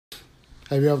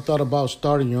Have you ever thought about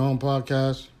starting your own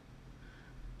podcast?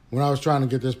 When I was trying to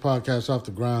get this podcast off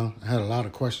the ground, I had a lot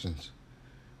of questions.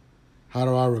 How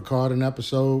do I record an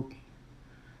episode?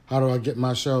 How do I get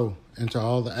my show into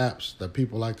all the apps that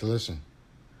people like to listen?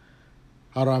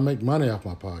 How do I make money off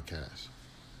my podcast?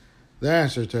 The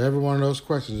answer to every one of those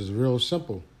questions is real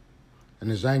simple, and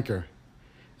it's Anchor.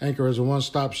 Anchor is a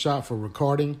one-stop shop for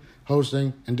recording,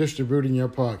 hosting, and distributing your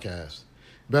podcast.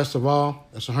 Best of all,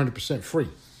 it's 100% free,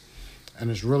 and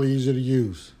it's really easy to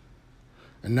use.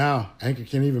 And now, Anchor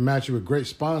can even match you with great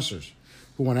sponsors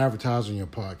who want to advertise on your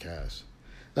podcast.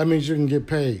 That means you can get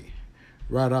paid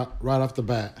right off the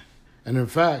bat. And in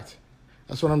fact,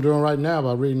 that's what I'm doing right now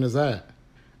by reading this ad.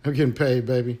 I'm getting paid,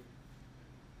 baby.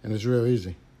 And it's real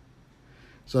easy.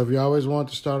 So if you always want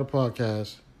to start a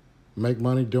podcast, make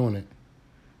money doing it,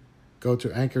 go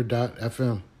to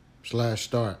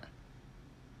anchor.fm/start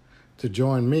to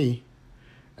join me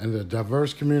and the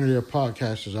diverse community of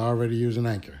podcasters already using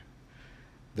Anchor.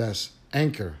 That's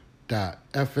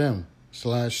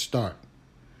anchor.fm/start.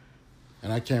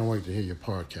 And I can't wait to hear your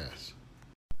podcast.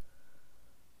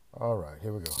 All right,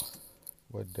 here we go.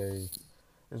 What day?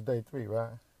 It's day 3,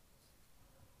 right?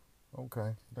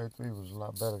 Okay, day 3 was a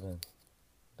lot better than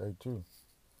day 2.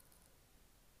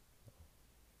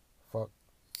 Fuck,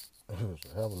 it was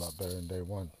a hell of a lot better than day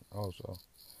 1 also.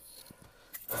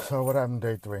 So what happened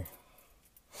day 3?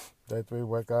 Day 3,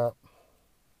 wake up,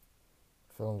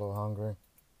 feeling a little hungry.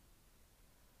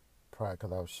 Probably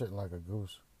because I was shitting like a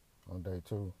goose on day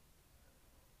 2.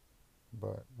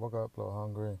 But woke up a little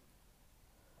hungry.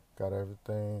 Got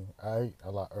everything. I ate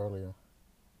a lot earlier.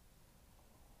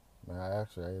 Man, I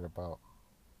actually ate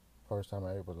first time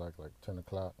I ate was like 10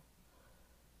 o'clock.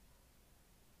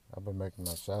 I've been making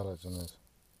my salads in this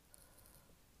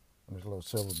little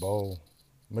silver bowl,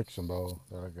 mixing bowl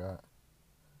that I got.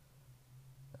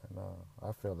 And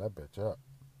I filled that bitch up.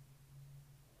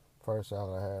 First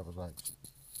salad I had was like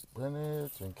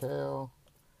spinach and kale.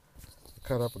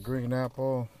 Cut up a green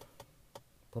apple,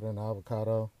 put in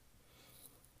avocado,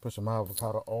 put some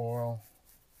avocado oil,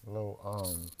 a little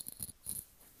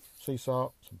sea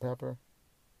salt, some pepper.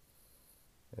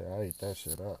 Yeah, I ate that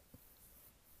shit up.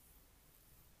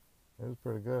 It was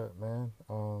pretty good, man.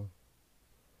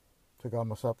 Took all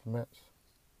my supplements.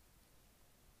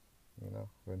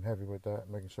 Been heavy with that,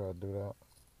 making sure I do that.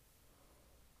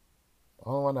 The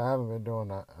only one I haven't been doing,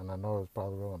 and I know it's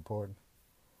probably real important,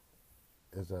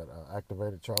 is that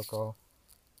activated charcoal.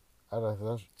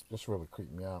 That's just really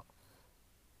creeped me out.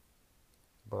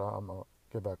 But I'm going to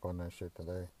get back on that shit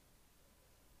today.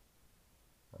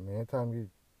 I mean, anytime you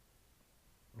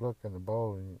look in the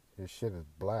bowl and your shit is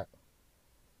black,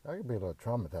 that could be a little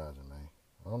traumatizing, man.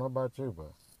 I don't know about you,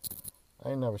 but I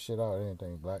ain't never shit out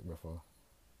anything black before.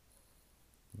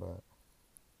 But,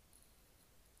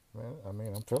 man, I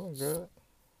mean, I'm feeling good.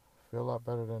 Feel a lot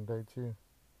better than day 2.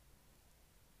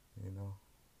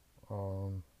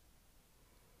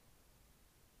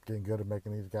 Getting good at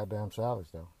making these goddamn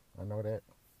salads, though. I know that.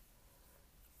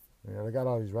 They got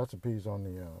all these recipes on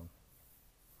the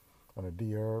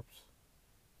D-Herbs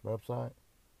website.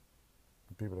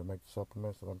 The people that make the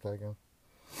supplements that I'm taking.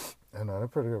 And they're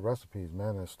pretty good recipes,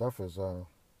 man. And stuff is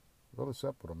really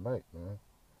simple to make, man.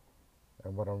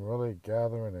 And what I'm really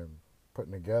gathering and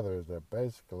putting together is that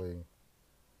basically,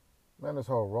 man, this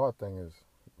whole raw thing is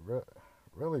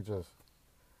really just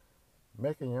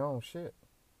making your own shit.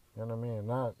 You know what I mean?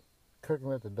 Not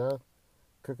cooking it to death,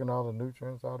 cooking all the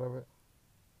nutrients out of it.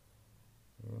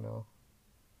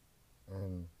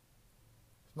 And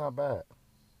it's not bad.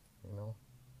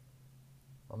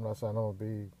 I'm not saying I'm going to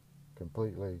be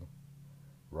completely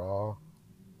raw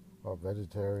or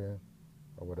vegetarian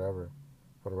or whatever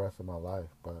for the rest of my life,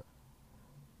 but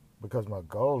because my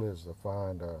goal is to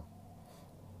find a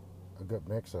good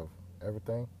mix of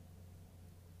everything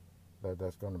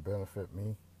that's going to benefit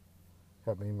me,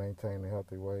 help me maintain a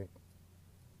healthy weight,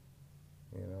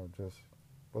 just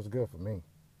what's good for me.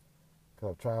 Because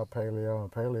I've tried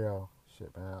paleo,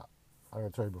 shit, man, I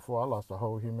gotta tell you before, I lost a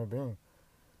whole human being,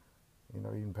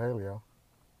 eating paleo.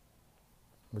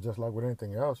 But just like with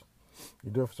anything else, you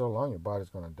do it for so long, your body's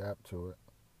going to adapt to it,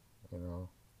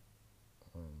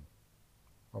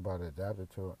 my body adapted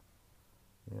to it.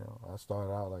 I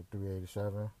started out like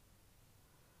 387.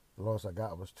 The lowest I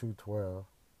got was 212.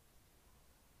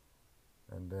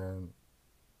 And then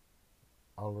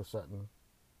all of a sudden,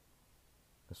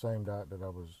 the same diet that I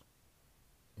was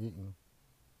eating,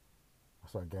 I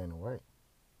started gaining weight.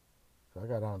 So I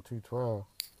got down to 212,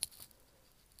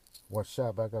 went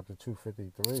shot back up to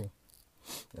 253,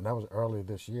 and that was early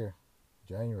this year,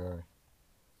 January.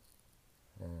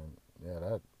 And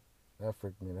yeah, that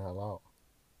freaked me the hell out.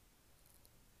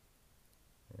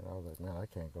 man, I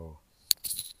can't go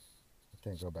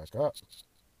back up.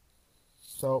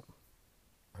 So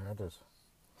I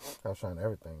was trying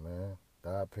everything, man.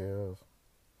 Diet pills,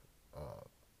 uh,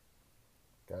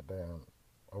 goddamn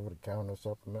over the counter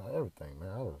supplement, everything, man.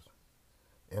 I was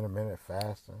intermittent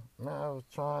fasting. Man, I was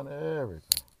trying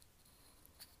everything.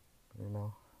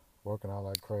 Working out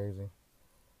like crazy.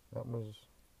 It was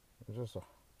just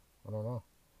I don't know.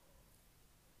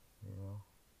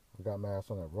 I got my ass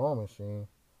on that rowing machine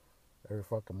every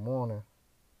fucking morning.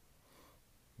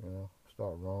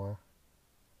 Start rowing.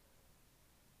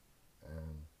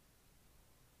 And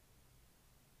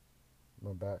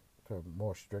went back to a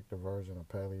more stricter version of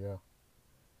paleo.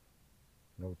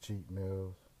 No cheat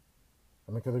meals.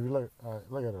 I mean, because if you look at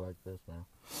it like this, man.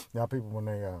 Now, people, when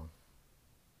they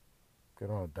get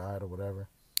on a diet or whatever,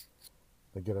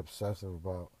 they get obsessive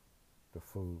about the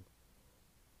food.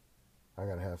 I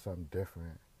gotta have something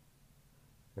different.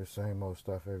 The same old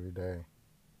stuff every day.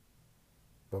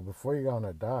 But before you got on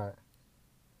that diet,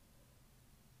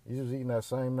 you was eating that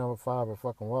same number 5 at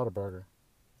fucking Whataburger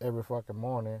every fucking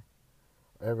morning,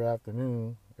 every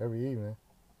afternoon, every evening.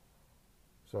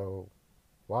 So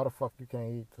why the fuck you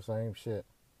can't eat the same shit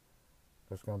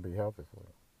that's gonna be healthy for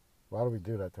you? Why do we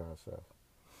do that to ourselves?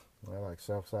 Like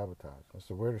self-sabotage. It's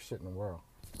the weirdest shit in the world.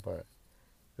 But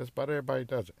just about everybody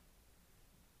does it.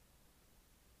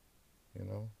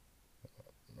 Man,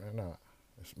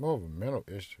 it's more of a mental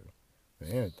issue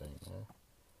than anything, man.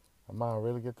 Our mind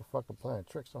really get to fucking playing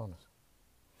tricks on us.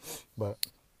 But,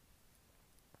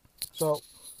 so,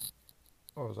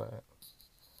 what was I at?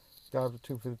 Got up to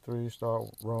 253, start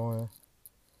rowing.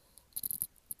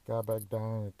 Got back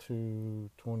down to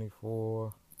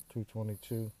 224,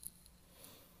 222.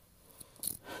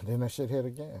 Then that shit hit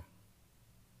again.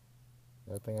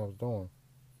 That thing I was doing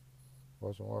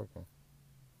wasn't working.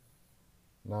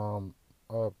 Now I'm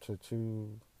up to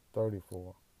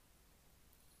 234.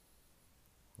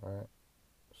 Right?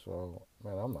 So,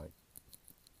 man, I'm like,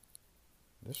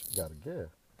 this shit gotta give.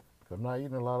 Cause I'm not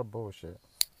eating a lot of bullshit.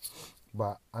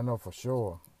 But I know for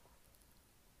sure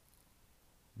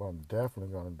what I'm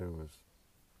definitely gonna do is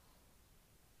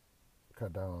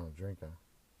cut down on drinking.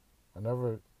 I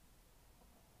never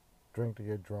drink to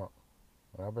get drunk.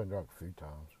 I've been drunk a few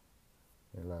times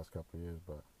in the last couple of years,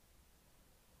 but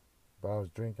I was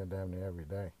drinking damn near every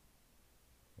day,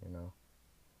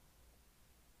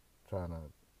 trying to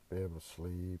be able to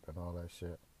sleep and all that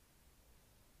shit.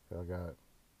 Cause I got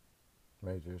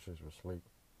major issues with sleep,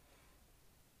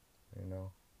 and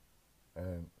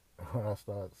when I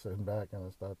start sitting back and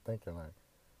I start thinking like,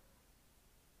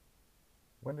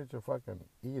 when did your fucking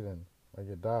eating or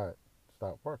your diet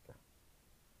stop working?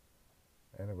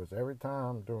 And it was every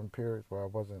time during periods where I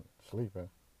wasn't sleeping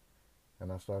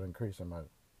and I started increasing my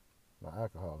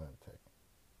alcohol intake.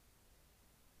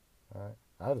 All right?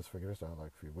 I just figured this out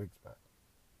like a few weeks back.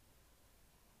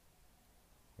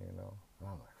 And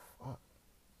I'm like, fuck.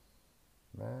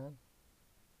 Man,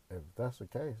 if that's the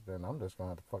case, then I'm just going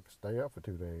to have to fucking stay up for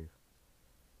 2 days.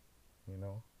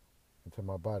 Until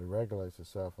my body regulates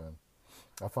itself and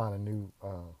I find a new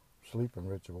sleeping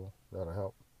ritual that'll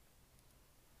help.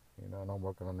 And I'm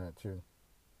working on that too.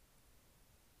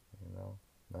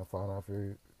 I found out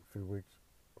a few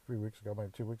weeks ago,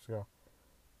 maybe 2 weeks ago,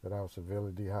 that I was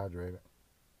severely dehydrated.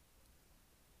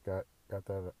 Got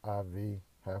that IV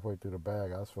halfway through the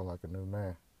bag. I was feeling like a new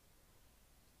man.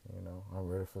 I'm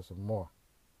ready for some more.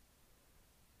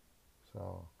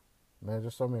 So, man,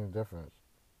 just so many different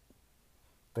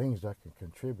things that can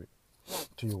contribute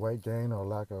to your weight gain or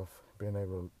lack of being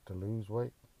able to lose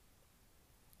weight.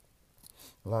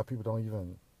 A lot of people don't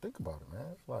even think about it, man.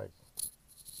 It's like,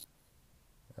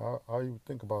 all you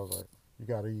think about is like, you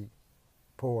got to eat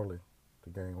poorly to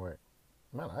gain weight.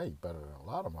 Man, I eat better than a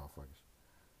lot of motherfuckers.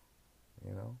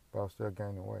 But I was still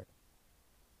gaining weight.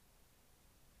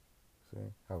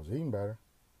 See, I was eating better,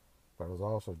 but I was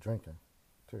also drinking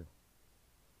too.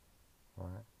 All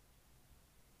right.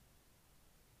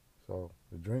 So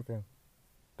the drinking,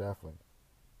 definitely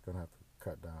gonna have to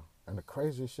cut down. And the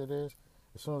craziest shit is,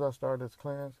 as soon as I started this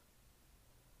cleanse,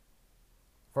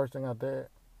 first thing I did,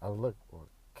 I looked, well,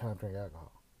 can I drink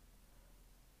alcohol?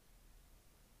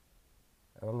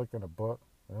 And I looked in a book,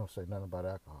 and they don't say nothing about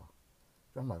alcohol.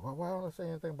 So I'm like, well, why don't I say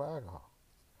anything about alcohol?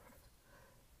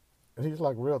 And he's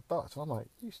like, real thoughts. So I'm like,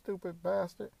 you stupid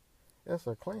bastard. It's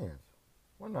a cleanse.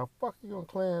 When the fuck are you gonna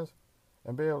cleanse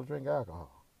and be able to drink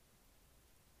alcohol?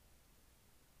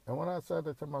 And when I said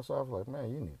that to myself, I was like,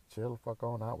 man, you need to chill the fuck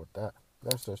on out with that.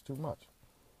 That's just too much.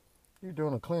 You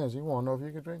doing a cleanse, you want to know if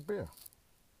you can drink beer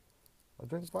or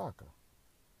drink vodka.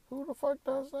 Who the fuck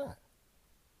does that?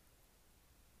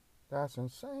 That's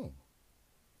insane.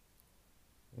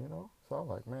 You know? So I'm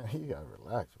like, man, you gotta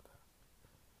relax with that.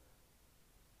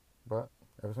 But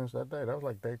ever since that day, that was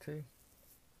like day two.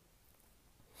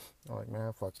 I'm like,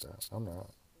 man, fuck that. I'm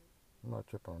not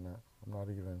tripping on that. I'm not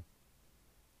even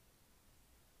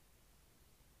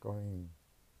going to even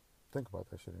think about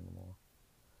that shit anymore.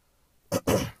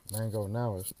 Mango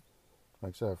now is,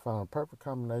 like I said, I found a perfect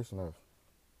combination of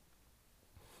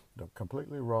the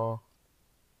completely raw,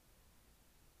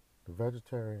 the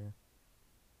vegetarian,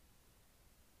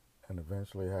 and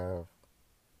eventually have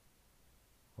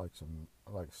like some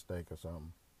like steak or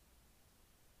something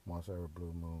once every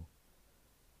blue moon.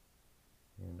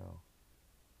 You know,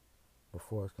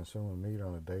 before it's consuming meat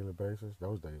on a daily basis,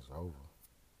 those days are over.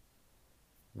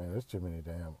 Man, there's too many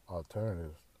damn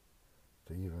alternatives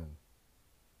to even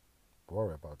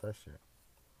worry about that shit.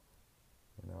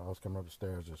 You know, I was coming up the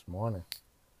stairs this morning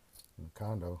in the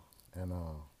condo, and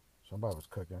somebody was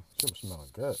cooking. Shit was smelling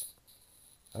good.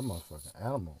 That motherfucking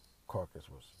animal carcass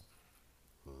was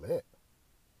lit.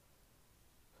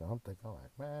 So I'm thinking,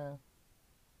 like, man,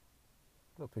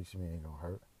 a little piece of me ain't gonna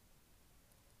hurt.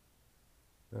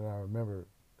 Then I remember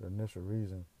the initial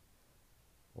reason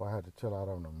why I had to chill out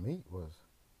on the meat was,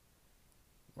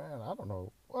 man, I don't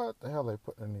know what the hell they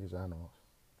put in these animals.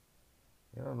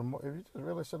 You know, if you just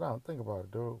really sit down and think about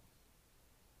it, dude,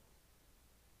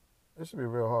 it should be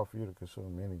real hard for you to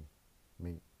consume any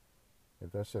meat.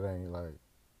 If that shit ain't like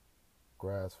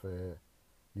grass fed,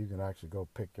 you can actually go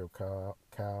pick your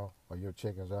cow or your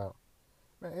chickens out.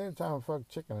 Man, anytime a fucking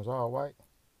chicken is all white,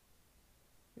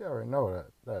 you already know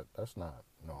that's not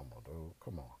normal, dude.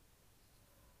 Come on.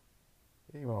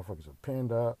 These motherfuckers are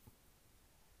pinned up,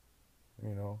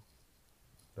 you know,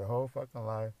 their whole fucking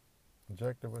life,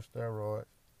 injected with steroids.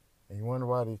 And you wonder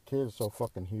why these kids are so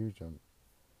fucking huge and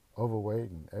overweight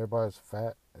and everybody's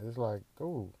fat. It's like,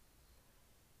 dude,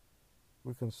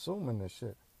 we're consuming this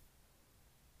shit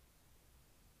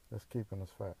that's keeping us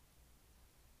fat.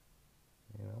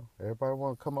 You know, everybody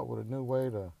want to come up with a new way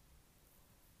to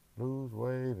lose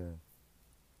weight and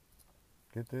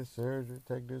get this surgery,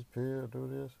 take this pill, do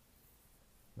this.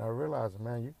 Now realize,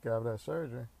 man, you can have that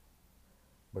surgery,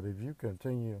 but if you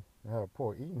continue to have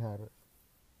poor eating habits,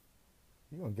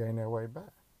 you're gonna gain that weight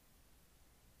back,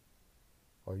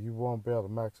 or you won't be able to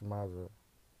maximize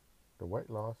the weight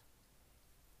loss.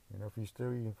 You know, if you're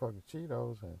still eating fucking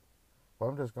Cheetos and, well,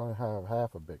 I'm just gonna have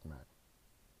half a Big Mac.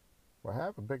 Well,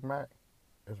 half a Big Mac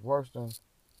is worse than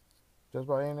just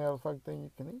about any other fucking thing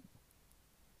you can eat.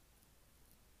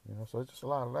 You know, so it's just a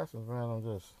lot of lessons, man. I'm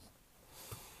just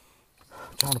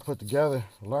trying to put together,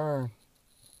 learn,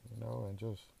 you know, and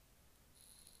just,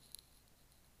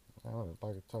 man,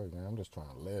 like I told you, man, I'm just trying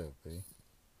to live, B.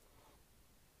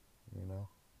 You know,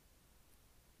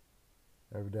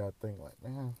 every day I think like,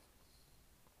 man,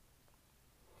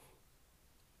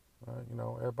 you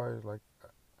know, everybody's like,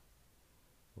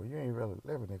 well, you ain't really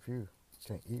living if you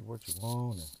can't eat what you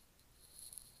want and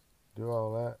do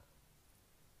all that.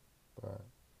 But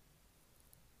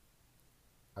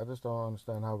I just don't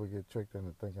understand how we get tricked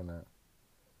into thinking that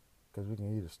because we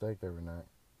can eat a steak every night,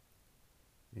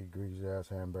 eat greasy ass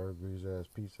hamburger, greasy ass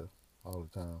pizza all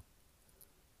the time,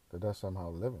 that's somehow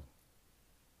living.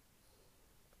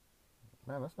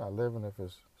 Man, that's not living if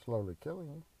it's slowly killing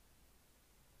you.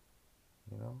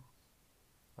 You know,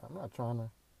 I'm not trying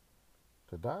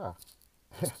to die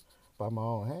by my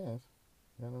own hands.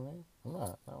 You know what I mean? I'm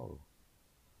not. No,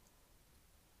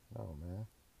 no, man.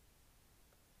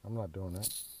 I'm not doing that.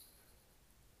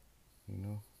 You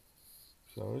know.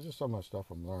 So it's just so much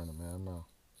stuff I'm learning, man.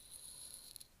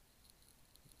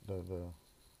 The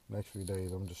next few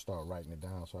days, I'm just start writing it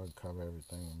down so I can cover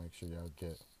everything and make sure y'all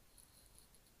get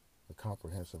a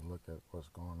comprehensive look at what's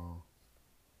going on.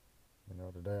 You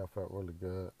know, today I felt really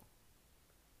good.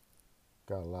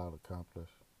 Got a lot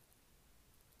accomplished.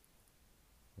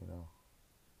 You know,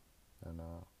 and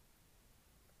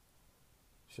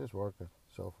shit's working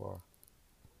so far.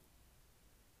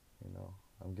 You know,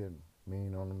 I'm getting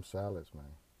mean on them salads, man.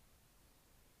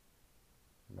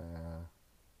 Man,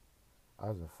 I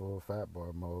was in full fat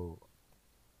boy mode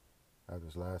after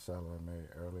this last salad I made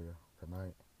earlier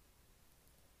tonight.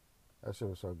 That shit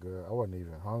was so good. I wasn't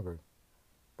even hungry,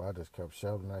 but I just kept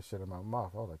shoving that shit in my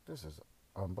mouth. I was like, this is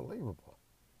unbelievable.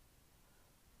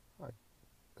 Like,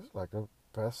 it's like the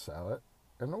best salad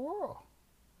in the world.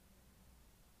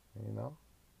 You know?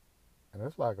 And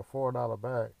it's like a $4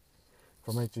 bag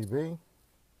from HEB.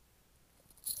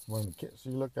 When the kids,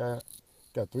 you look at it,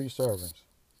 got 3 servings,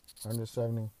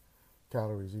 170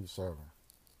 calories each serving.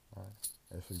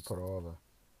 Right? If you put all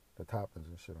the toppings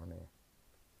and shit on there.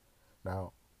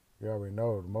 Now, you already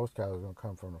know the most calories are gonna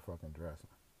come from the fucking dressing.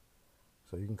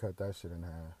 So you can cut that shit in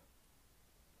half.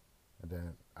 And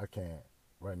then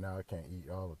right now I can't eat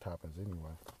all the toppings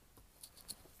anyway.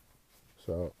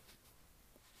 So,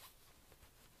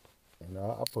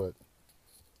 I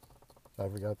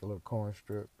forgot the little corn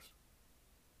strips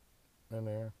in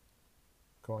there,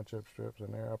 corn chip strips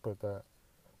in there. I put that,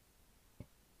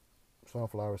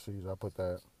 sunflower seeds, I put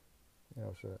that,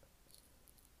 shit.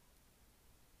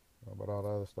 But all the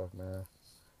other stuff, man.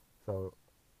 So,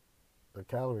 the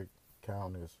calorie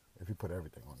count is if you put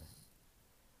everything on there.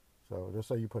 So, just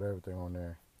say you put everything on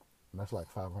there, and that's like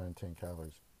 510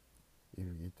 calories if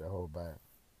you eat the whole bag,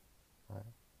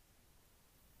 right?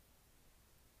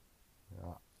 You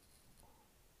know,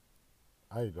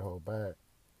 I eat the whole bag,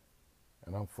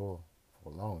 and I'm full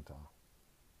for a long time.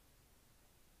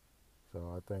 So,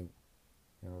 I think,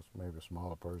 it's maybe a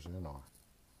smaller person or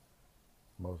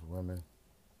most women,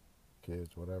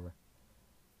 kids, whatever,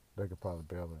 they could probably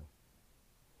be able to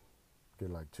get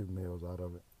like 2 meals out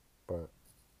of it. But,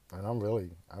 and I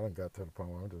done got to the point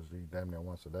where I'm just eating damn near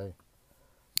once a day.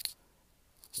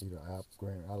 Eat an apple,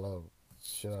 I love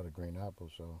shit out of green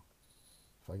apples, so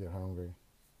if I get hungry,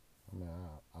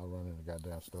 I'll run in the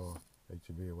goddamn store,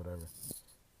 HEB or whatever,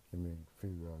 give me a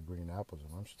few green apples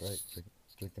and I'm straight.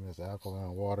 Drinking this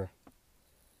alkaline water,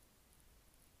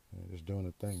 and just doing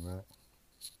the thing, right?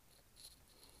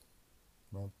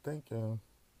 But I'm thinking,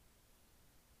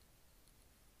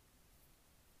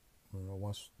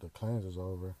 once the cleanse is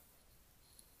over,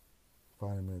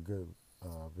 finding me a good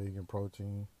vegan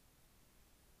protein,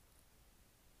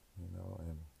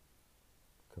 and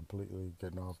completely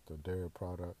getting off the dairy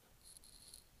products.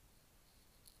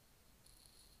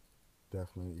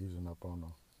 Definitely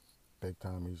big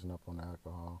time easing up on the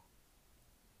alcohol.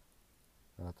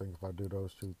 And I think if I do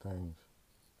those two things,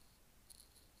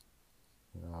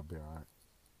 I'll be alright.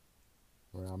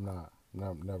 I'm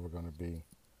never going to be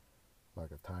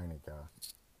like a tiny guy.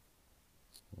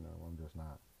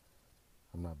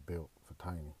 I'm not built for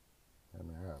tiny. I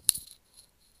got a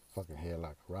fucking head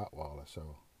like a Rottweiler,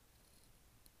 so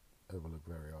it would look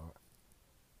very odd.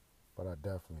 But I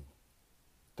definitely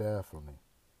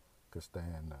could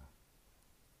stand to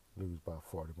lose about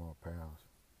 40 more pounds,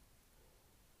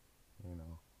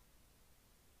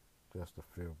 just to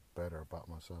feel better about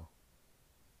myself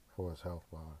for its health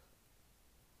wise,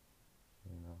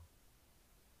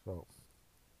 So,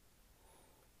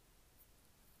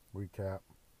 recap,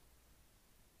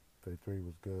 day 3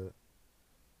 was good,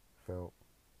 felt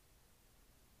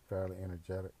fairly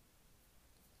energetic.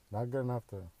 Not good enough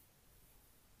to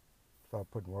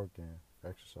start putting work in,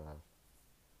 exercise.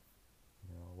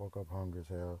 Woke up hungry as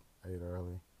hell, ate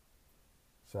early.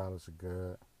 Salads are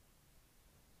good.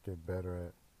 Get better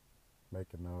at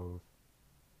making those.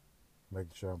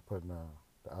 Making sure I'm putting the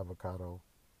avocado,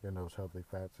 getting those healthy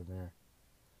fats in there.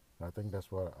 And I think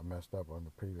that's what I messed up on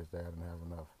the previous day. I didn't have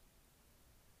enough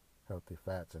healthy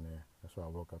fats in there. That's why I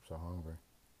woke up so hungry.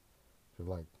 So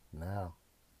like now,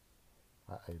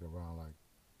 I ate around like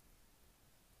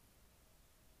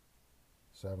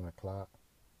 7 o'clock.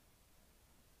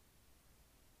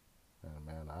 And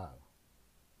man, I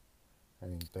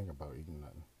didn't even think about eating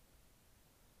nothing.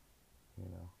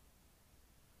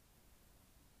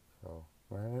 So,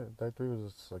 man, day 3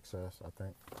 was a success, I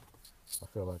think. I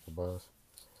feel like a buzz.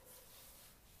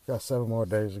 Got 7 more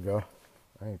days to go.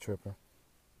 I ain't tripping.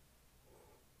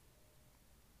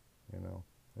 I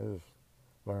just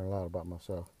learned a lot about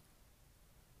myself.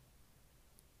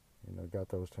 Got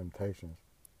those temptations.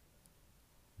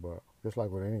 But just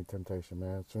like with any temptation,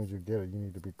 man, as soon as you get it, you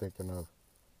need to be thinking of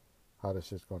how this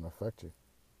shit's going to affect you.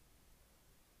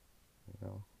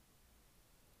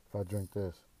 If I drink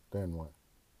this, then what?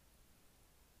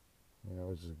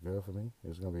 Is it good for me?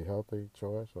 Is it going to be a healthy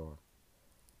choice, or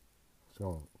it's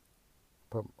going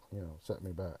to set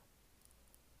me back?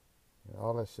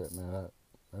 All that shit, man,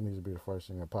 that needs to be the first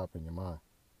thing that pop in your mind.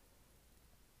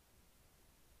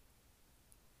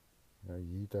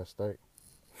 You eat that steak.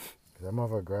 Is that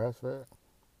motherfucker grass-fed?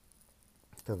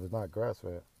 Because if it's not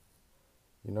grass-fed,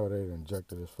 they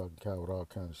injected this fucking cow with all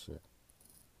kinds of shit.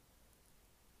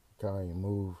 The cow ain't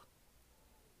moved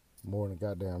more than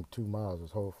goddamn 2 miles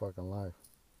his whole fucking life.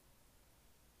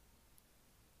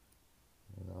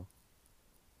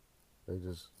 They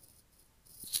just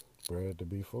bred to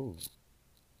be food.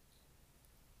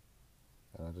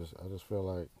 And I just feel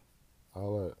like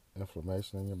all that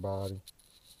inflammation in your body,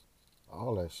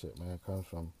 all that shit, man, comes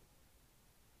from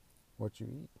what you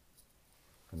eat.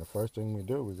 And the first thing we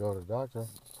do, we go to the doctor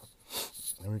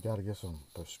and we got to get some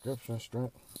prescription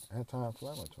strength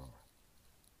anti-inflammatory.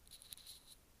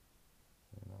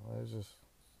 It's just,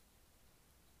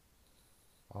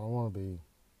 I don't want to be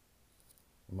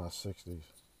in my 60s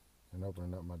and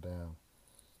opening up my damn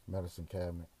medicine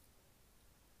cabinet,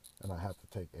 and I have to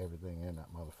take everything in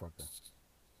that motherfucker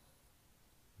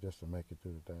just to make it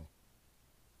through the day.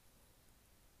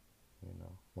 You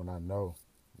know, when I know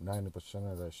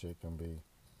 90% of that shit can be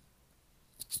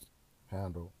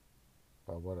handled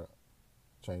by what a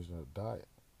changing the diet.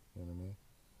 You know what I mean?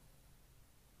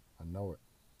 I know it.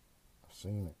 I've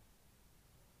seen it.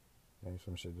 Ain't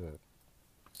some shit that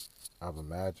I've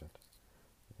imagined.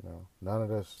 You know, none of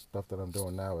this stuff that I'm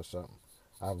doing now is something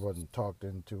I wasn't talked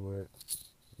into it.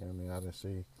 You know what I mean? I didn't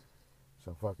see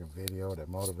some fucking video that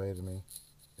motivated me.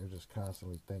 You're just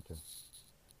constantly thinking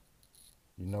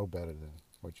you know better than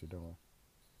what you're doing.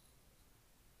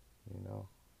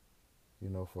 You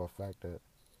know for a fact that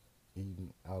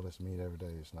eating all this meat every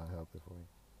day is not healthy for you.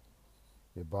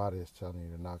 Your body is telling you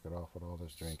to knock it off with all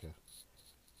this drinking.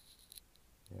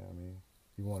 You know what I mean?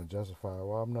 You want to justify,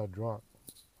 well, I'm not drunk.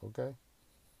 Okay?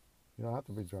 You don't have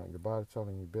to be drunk. Your body's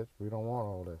telling you, bitch, we don't want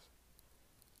all this.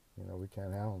 You know, we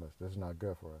can't handle this. This is not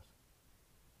good for us.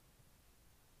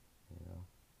 You know?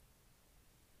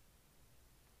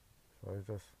 So it's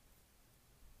just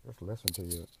listen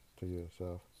to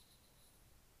yourself.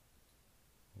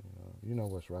 You know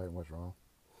what's right and what's wrong.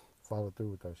 Follow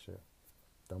through with that shit.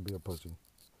 Don't be a pussy.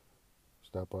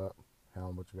 Step up,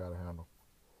 handle what you gotta handle.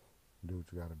 Do what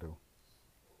you gotta do.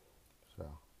 So,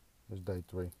 it's day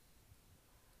 3.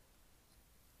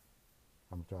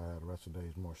 I'm gonna try to have the rest of the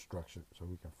days more structured so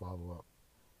we can follow up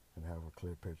and have a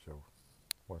clear picture of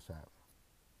what's happening.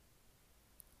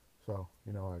 So,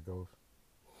 you know how it goes.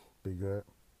 Be good.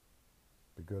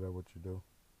 Be good at what you do.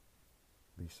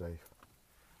 Be safe.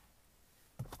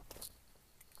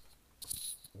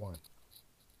 1.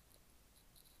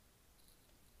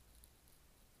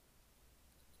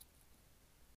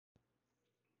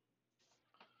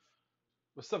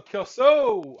 What's up,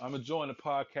 Kelso? I'm enjoying the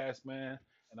podcast, man,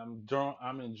 and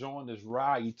I'm enjoying this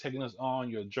ride. You taking us on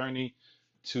your journey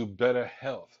to better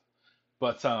health.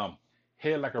 But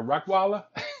head like a rock waller.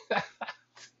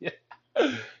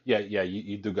 Yeah,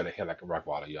 you do got a head like a rock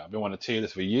waller, yo. I've been wanting to tell you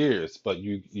this for years, but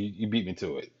you beat me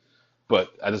to it.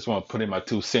 But I just want to put in my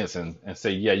 2 cents and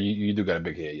say, yeah, you do got a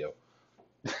big head, yo.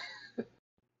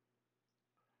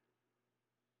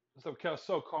 What's up,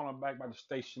 Kelso? Calling back by the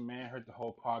station, man. Heard the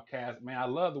whole podcast, man. I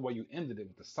love the way you ended it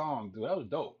with the song, dude. That was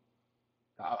dope.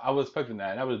 I was expecting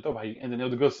that. That was dope. How you ended. It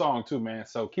was a good song too, man.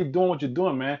 So keep doing what you're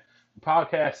doing, man. The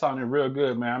podcast sounding real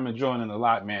good, man. I'm enjoying it a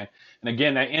lot, man. And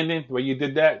again, that ending where you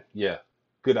did that, yeah,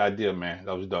 good idea, man.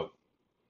 That was dope.